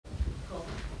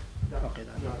Okay,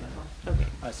 done. Okay.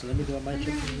 Alright, so let me do my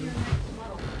check.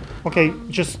 Okay,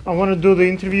 just I want to do the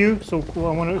interview, so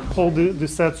I want to hold the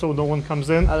set so no one comes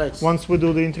in. Alex. Once we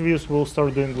do the interviews, we'll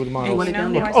start doing with models. you know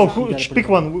who I Oh, saw? pick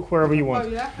one, wherever you want.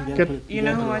 You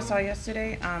know who I saw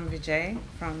yesterday? Vijay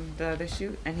from the other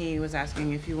shoot, and he was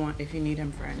asking if you need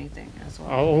him for anything as well.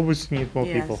 I'll always need more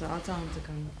Yeah, people. so I'll tell him to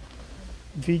come.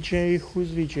 VJ, who's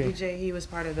VJ? Vijay, he was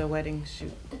part of the wedding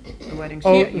shoot. The wedding shoot.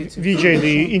 Oh, at YouTube. VJ,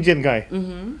 the Indian guy.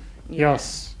 Mm-hmm.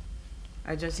 Yes.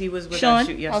 He was with Sean, our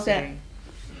shoot how's that? yesterday.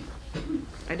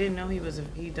 I didn't know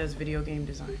he does video game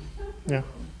design. Yeah.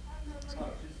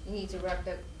 You need to wrap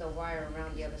the wire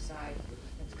around the other side.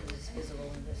 That's because it's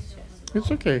visible in this chest.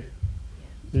 It's okay.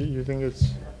 You think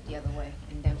it's... The other way,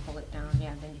 and then pull it down.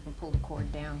 Yeah, then you can pull the cord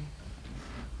down.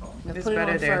 Now It's put it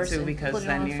better on there first too and because put it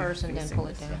then on you're first and then facing pull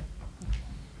it this, down.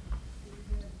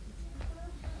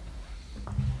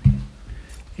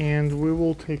 And we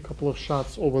will take a couple of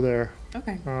shots over there.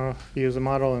 Okay. He is a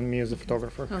model and me as a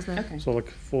photographer. How's that? Okay. So like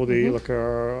for the like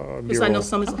Because I know B-roll.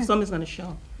 some is going to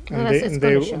show. And Yes, it's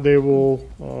gonna show. they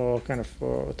will kind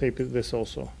of tape this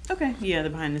also. Okay. Yeah, the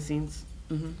behind the scenes.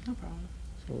 Mm-hmm. No problem.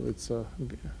 So it's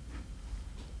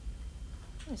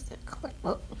Where's that clip?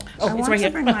 Oh, I it's want right to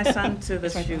here. bring my son to the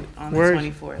shoot on the Where-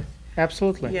 24th.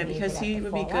 absolutely. Yeah, Maybe because that he could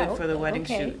would be fall good out. for the wedding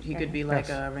Okay. shoot. He could be like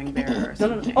Yes. a ring bearer or No, no,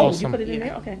 something. no. Oh, Awesome. you put it in Yeah.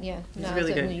 there? Okay. yeah. He's No,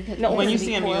 really it's good. when you No, when you be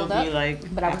see him, you'll coiled be up,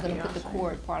 like. But I was going happy to put the also.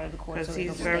 cord, part of the cord. Because so it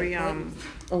he's don't very stay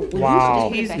Oh, when you Wow.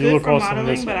 just- he's You good look for awesome,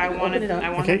 modeling, Liz. but I Open wanted it up. I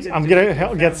wanted Okay, to I'm do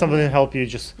gonna it get somebody to help you.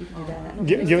 Just You can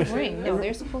do that. give put it. ring. No,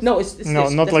 they're supposed No, to. it's No,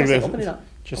 this. not That's like what I said. this. Open it up.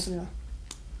 Just Open it up.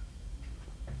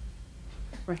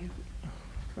 Right here.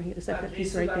 Right here. It's that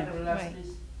piece right there. Right.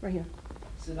 Right here.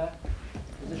 See that?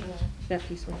 That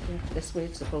piece right there. That's where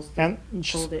it's supposed to and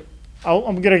just hold it.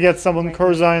 I'm gonna get someone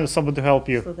Curzine or someone to help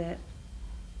you. So that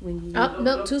when you...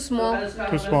 No, too small.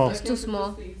 Too small. It's too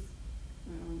small.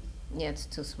 Yeah, it's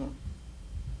too small.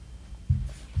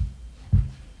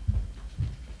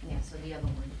 Yeah, so the other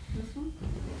one.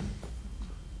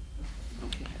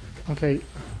 Okay.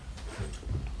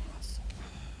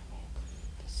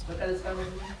 Look at this camera.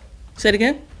 Say it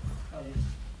again? Oh, yes.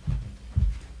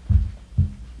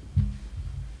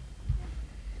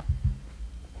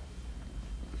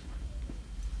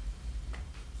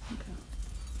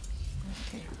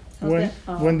 How's When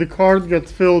that? when the card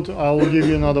gets filled, I will give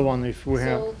you another one if we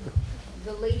have. So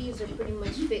the ladies are pretty much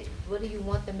fit. What do you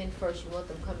want them in first? You want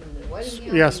them coming in the wedding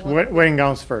gown? Yes, You want- wedding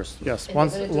gowns first. Yes, And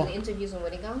once. they're gonna do the interviews in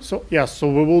wedding gowns? So yes, so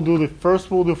we will do the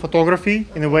first. We'll do photography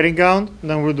in a wedding gown,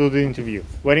 then we'll do the interview.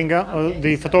 Wedding gown, Okay.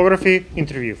 the photography,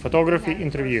 interview, photography, Have it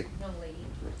interview. first, young lady.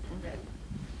 Okay.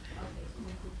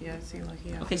 Yeah, it seemed like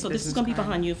he has Okay, a so this is business going to be card.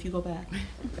 behind you if you go back,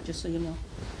 just so you know.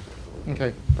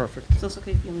 Okay, perfect. So it's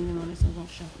okay if you're leaning on this, it won't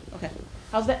show. Okay.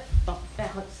 How's that? Oh,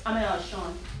 Alex. I mean,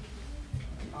 Sean.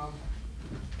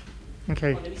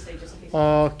 Okay. Oh, let me say just in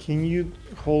case. Can you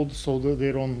hold so that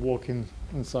they don't walk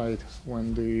inside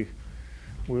when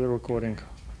we're recording?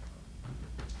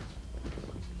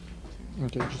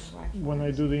 Okay, just when I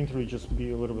do the interview, just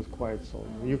be a little bit quiet. So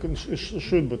you can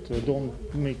shoot, but don't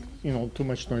make too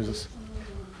much noises.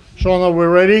 Sean, are we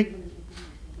ready?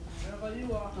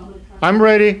 I'm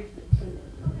ready.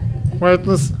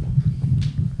 Quietness.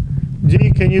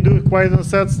 D, can you do quiet and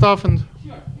set stuff and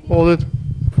hold it?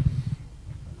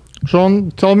 Sean,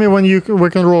 tell me when we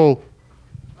can roll.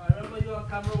 I remember you're on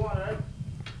camera one,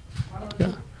 right?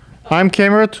 Yeah. I'm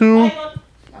camera 2. Hang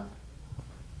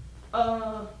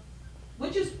on.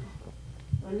 Which is,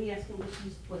 let me ask him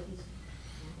what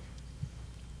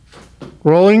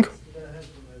Rolling.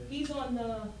 he's on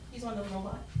the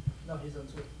robot. No, he's on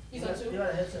two. He's on two? You got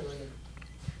a headset right there.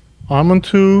 I'm on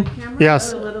 2. Camera Yes.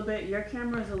 is a little bit. Your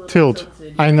camera is a little Tilt.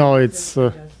 tilted. I know, You it's, can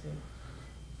adjust it.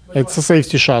 It's a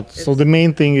safety shot. So the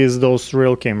main thing is those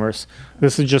real cameras.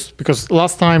 This is just because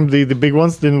last time the big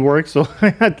ones didn't work, so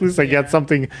at least I Yeah. get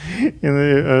something in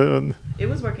the. It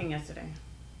was working yesterday.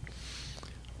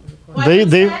 They-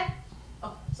 they-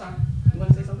 Oh, sorry. You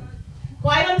want to say something?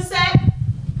 Quiet on the set.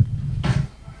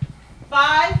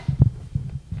 5,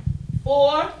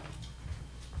 4,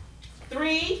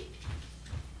 3,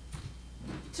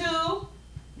 2.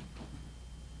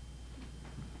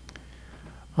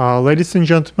 Ladies and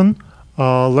gentlemen,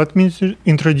 let me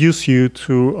introduce you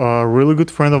to a really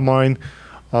good friend of mine,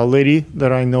 a lady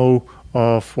that I know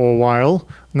for a while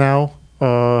now,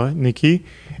 Nikki,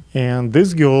 and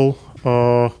this girl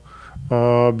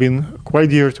been quite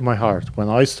dear to my heart. When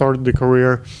I started the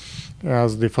career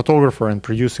as the photographer and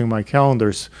producing my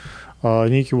calendars,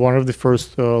 Nikki, one of the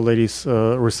first ladies,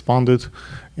 responded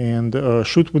and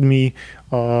shoot with me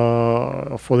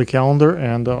for the calendar,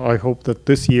 and I hope that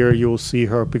this year you'll see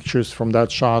her pictures from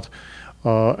that shot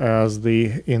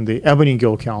in the Ebony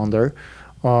Girl calendar.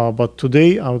 But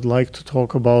today I would like to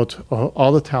talk about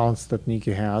other talents that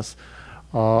Nikki has.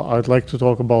 I'd like to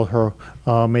talk about her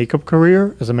makeup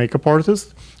career as a makeup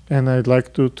artist, and I'd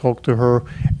like to talk to her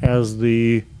as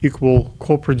the equal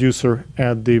co-producer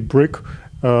at the Brick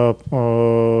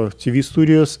TV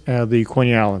studios at the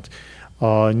Coney Island.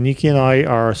 Nikki and I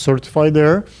are certified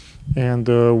there, and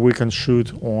we can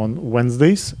shoot on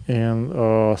Wednesdays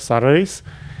and Saturdays,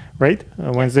 right?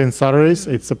 Wednesday and Saturdays.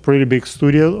 It's a pretty big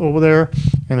studio over there,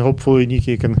 and hopefully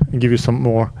Nikki can give you some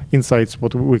more insights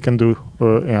what we can do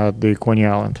at the Coney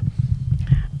Island.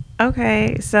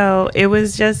 Okay, so it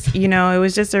was just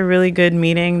a really good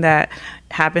meeting that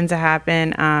happened to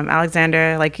happen.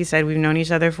 Alexander, like you said, we've known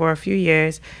each other for a few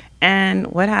years. And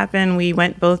what happened, we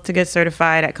went both to get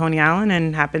certified at Coney Island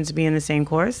and happened to be in the same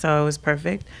course, so it was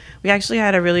perfect. We actually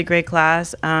had a really great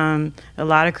class, a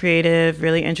lot of creative,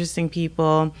 really interesting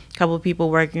people, a couple of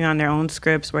people working on their own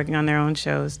scripts, working on their own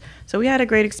shows. So we had a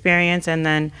great experience, and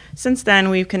then since then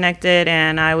we've connected,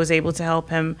 and I was able to help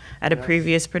him at a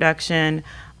previous production.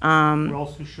 We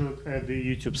also shoot at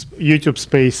the YouTube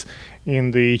space in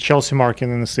the Chelsea market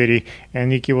in the city, and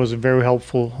Nikki was very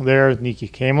helpful there. Nikki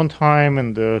came on time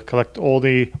and collect all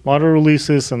the model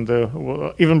releases, and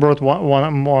even brought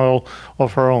one model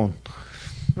of her own.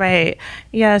 Right.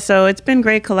 Yeah, so it's been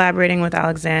great collaborating with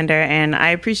Alexander, and I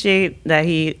appreciate that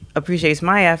he appreciates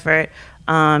my effort.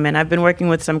 And I've been working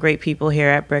with some great people here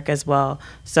at Brick as well.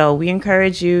 So we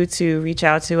encourage you to reach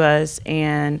out to us,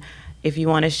 and if you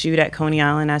want to shoot at Coney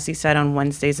Island, as he said, on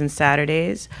Wednesdays and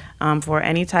Saturdays, for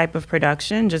any type of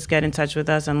production, just get in touch with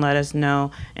us and let us know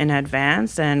in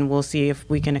advance, and we'll see if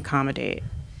we can accommodate.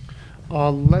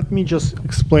 Let me just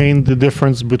explain the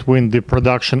difference between the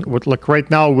production. Like right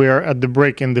now, we're at the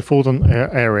Brick in the Fulton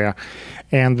area,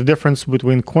 and the difference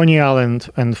between Coney Island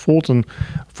and Fulton.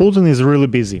 Fulton is really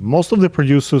busy. Most of the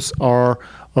producers are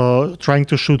trying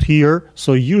to shoot here.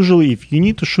 So usually, if you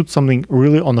need to shoot something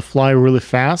really on the fly, really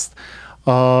fast,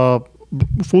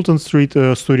 Fulton Street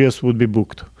studios would be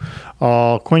booked.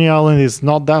 Coney Island is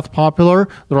not that popular.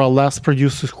 There are less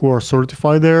producers who are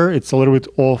certified there. It's a little bit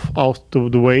out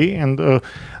of the way. And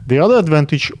the other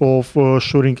advantage of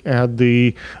shooting at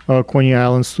the Coney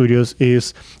Island studios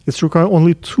is it's required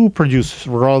only 2 producers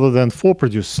rather than 4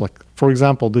 producers. Like, for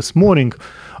example, this morning,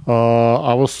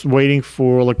 I was waiting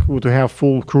for to have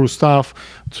full crew staff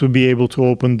to be able to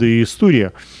open the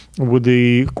studio. With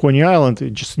the Coney Island,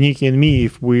 just Nikki and me,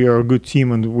 if we are a good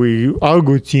team and we are a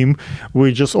good team,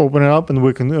 we just open it up and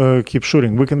we can keep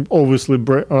shooting. We can obviously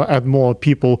add more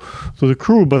people to the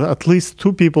crew, but at least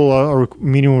 2 people are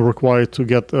minimum required to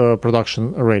get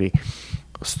production ready.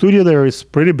 Studio there is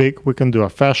pretty big. We can do a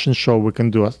fashion show.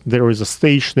 There is a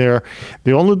stage there.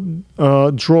 The only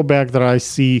drawback that I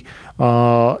see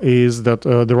is that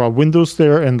there are windows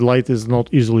there and light is not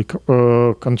easily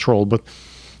controlled. But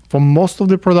for most of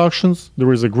the productions,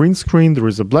 there is a green screen, there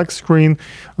is a black screen,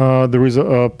 there is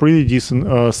a pretty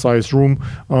decent sized room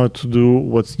to do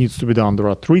what needs to be done. There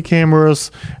are 3 cameras,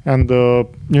 and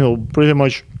pretty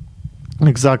much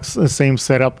exact same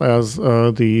setup as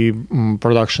the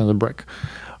production of the Brick.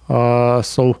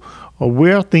 So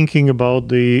we are thinking about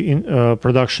the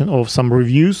production of some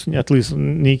reviews. At least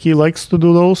Nikki likes to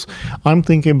do those. I'm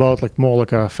thinking about more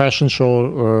like a fashion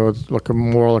show,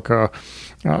 more like a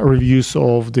reviews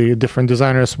of the different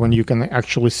designers when you can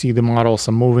actually see the models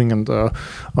are moving and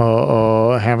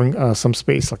having some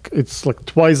space. It's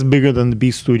twice bigger than the B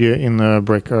studio in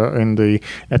Brick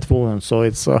at Fulton. So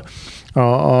it's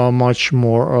much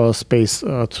more space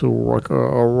to work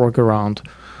around.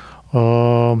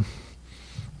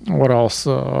 What else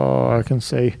I can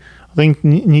say? I think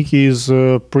Nikki is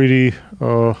a pretty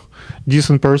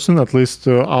decent person. At least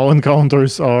our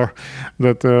encounters are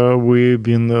that we've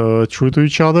been true to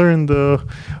each other, and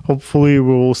hopefully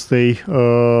we will stay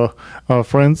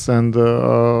friends. And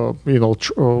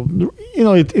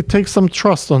it takes some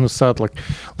trust on the set.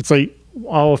 Let's say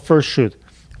our first shoot,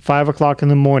 5 o'clock in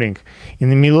the morning, in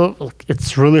the middle of,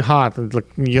 it's really hot.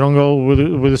 You don't go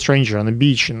with a stranger on the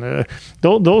beach, and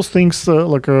those things.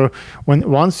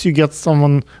 When once you get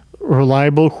someone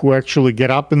reliable who actually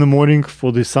get up in the morning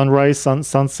for the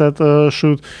sunset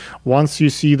shoot, once you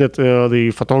see that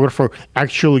the photographer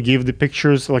actually give the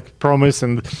pictures like promise,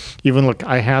 and even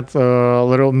I had a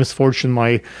little misfortune,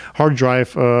 my hard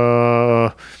drive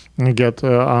get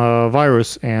a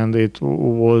virus, and it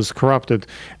was corrupted.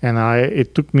 And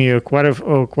it took me quite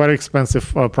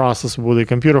expensive process with the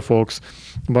computer folks,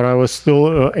 but I was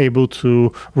still able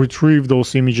to retrieve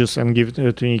those images and give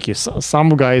it to Nikki. Some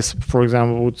guys, for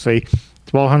example, would say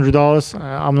 $1,200.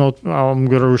 I'm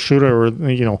gonna reshoot it, or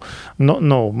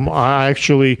no. I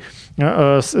actually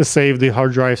save the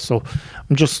hard drive, so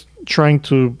I'm just trying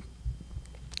to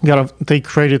gotta take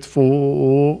credit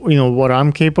for what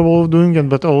I'm capable of doing,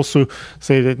 but also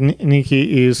say that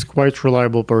Nikki is quite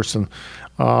reliable person.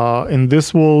 In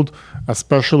this world,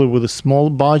 especially with the small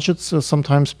budgets,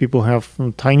 sometimes people have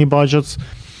tiny budgets.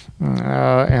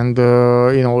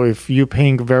 If you're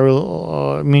paying very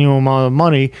minimum amount of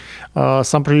money,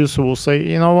 some producer will say,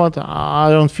 you know what,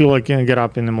 I don't feel like get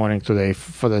up in the morning today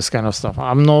for this kind of stuff.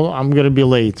 I'm gonna be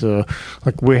late.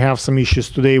 Like we have some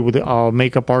issues today with our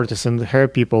makeup artists and hair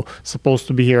people supposed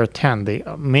to be here at 10.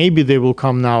 Maybe they will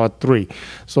come now at 3.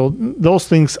 So those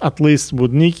things, at least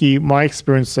with Nikki, my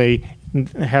experience say,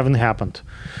 haven't happened.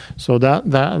 So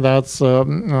that's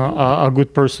a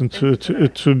good person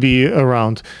to be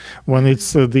around when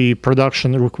it's the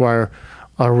production require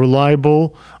a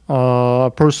reliable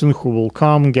person who will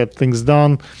come get things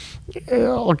done.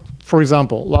 For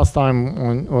example, last time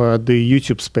on the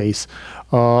YouTube space,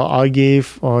 I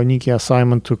gave Nikki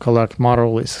assignment to collect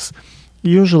model releases.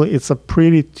 Usually it's a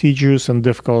pretty tedious and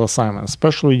difficult assignment,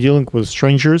 especially dealing with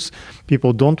strangers.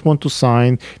 People don't want to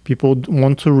sign, people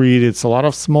want to read. It's a lot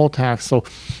of small text, so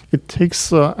it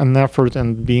takes an effort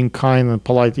and being kind and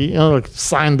polite. Like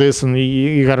sign this and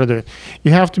you gotta do it.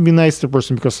 You have to be nice to the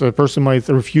person, because the person might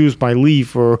refuse, might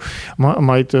leave, or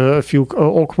might feel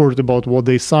awkward about what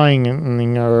they signed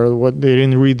or what they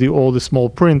didn't read all the small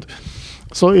print.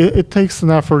 So it takes an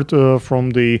effort from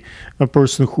the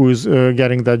person who is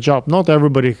getting that job. Not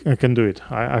everybody can do it,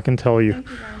 I can tell you. Thank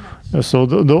you very much. So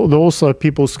those are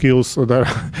people skills that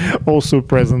are also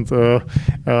present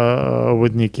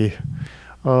with Nikki.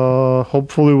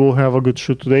 Hopefully we'll have a good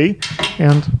shoot today.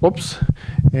 And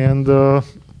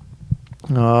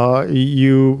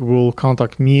you will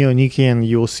contact me or Nikki, and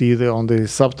you'll see on the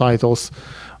subtitles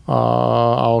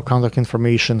our contact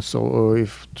information, so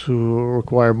if to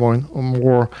require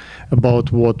more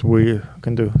about what we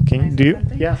can do.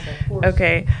 Yeah.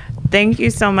 Okay, thank you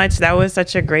so much. That was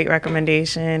such a great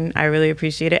recommendation. I really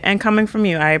appreciate it, and coming from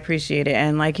you, I appreciate it.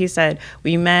 And like he said,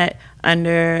 we met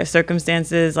under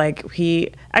circumstances, like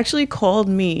he actually called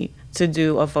me to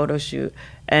do a photo shoot,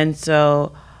 and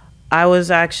so I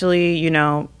was actually,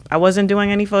 I wasn't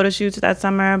doing any photo shoots that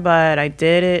summer, but I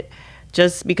did it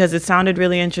just because it sounded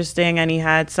really interesting, and he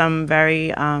had some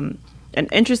very an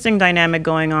interesting dynamic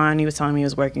going on. He was telling me he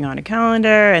was working on a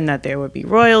calendar and that there would be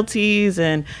royalties,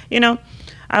 and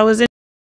I was